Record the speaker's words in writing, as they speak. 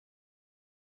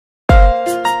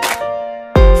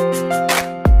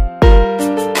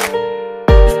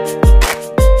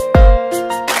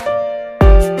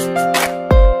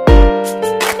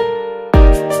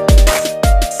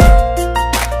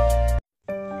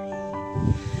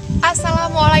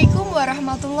Assalamualaikum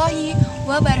warahmatullahi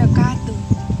wabarakatuh.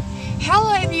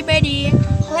 Hello everybody,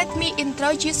 let me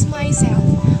introduce myself.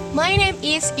 My name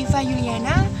is Iva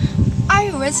Juliana.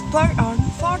 I was born on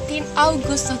 14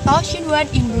 August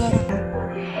 2001 in Blora.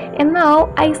 And now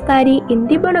I study in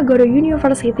Diponegoro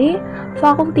University,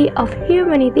 Faculty of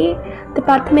Humanity,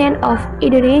 Department of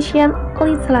Indonesian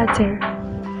Literature.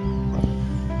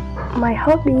 My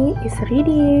hobby is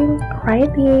reading,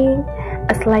 writing,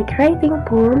 as like writing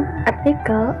poem,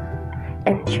 article,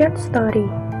 and short story.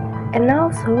 And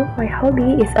also my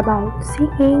hobby is about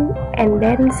singing and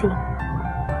dancing.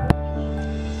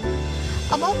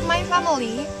 About my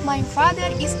family, my father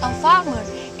is a farmer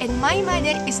and my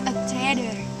mother is a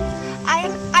trader.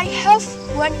 I have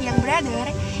one young brother,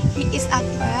 he is a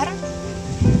actor,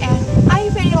 and I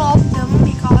very love them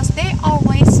because they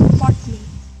always support me.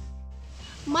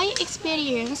 My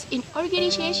experience in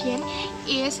organization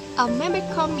is a member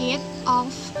committee of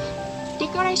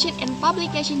Decoration and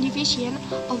Publication Division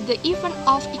of the event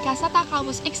of Ikasata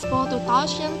Campus Expo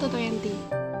 2020.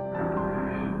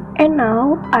 And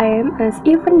now I am as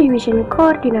event division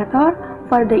coordinator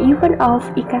for the event of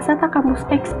Ikasata Campus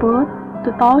Expo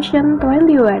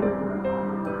 2021.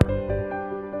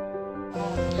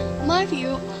 My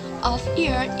view of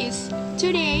year is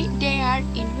today they are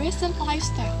in recent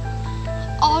lifestyle.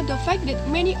 Or the fact that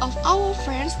many of our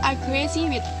friends are crazy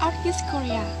with artist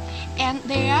Korea and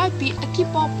they are big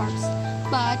K-popers,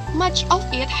 but much of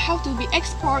it have to be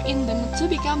explored in them to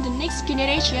become the next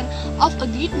generation of a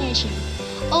great nation.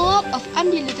 A lot of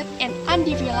undiluted and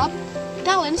undeveloped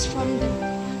talents from them.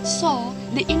 So,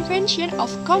 the invention of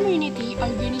community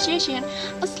organization,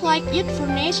 as like Youth for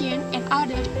Nation and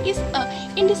others, is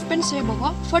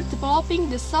indispensable for developing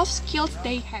the soft skills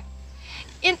they have.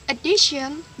 In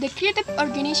addition, the creative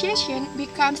organization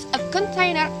becomes a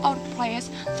container or place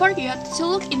for youth to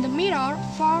look in the mirror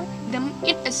for them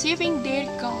in achieving their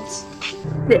goals.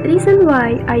 The reason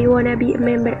why I wanna be a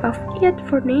member of Youth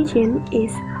for Nation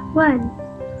is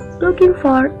 1. Looking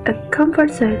for a comfort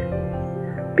zone.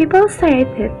 People say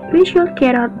that we should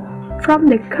get out from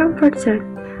the comfort zone,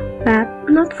 but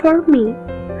not for me.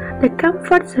 The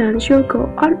comfort zone should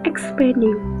go on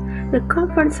expanding. The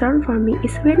comfort zone for me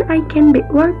is when I can be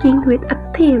working with a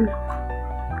team.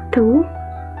 2.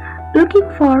 Looking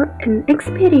for an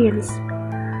experience.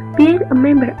 Being a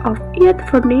member of Youth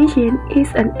for Nation is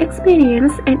an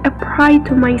experience and a pride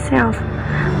to myself.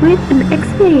 With an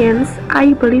experience,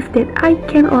 I believe that I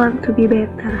can learn to be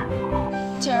better.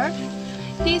 3.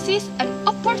 This is an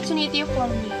opportunity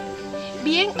for me.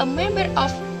 Being a member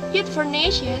of Youth for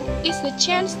Nation is the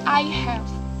chance I have.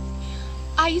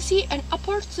 I see an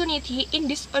opportunity in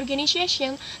this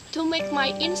organization to make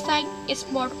my insight is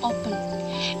more open.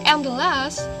 And the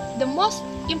last, the most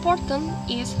important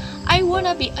is I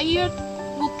wanna be a youth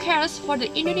who cares for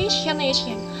the Indonesian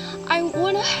nation. I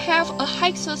wanna have a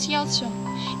high social zone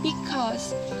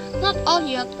because not all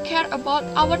youth care about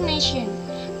our nation,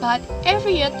 but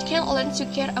every youth can learn to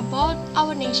care about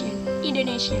our nation,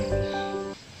 Indonesia.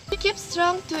 We keep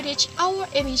strong to reach our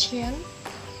ambition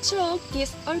through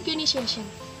this organization.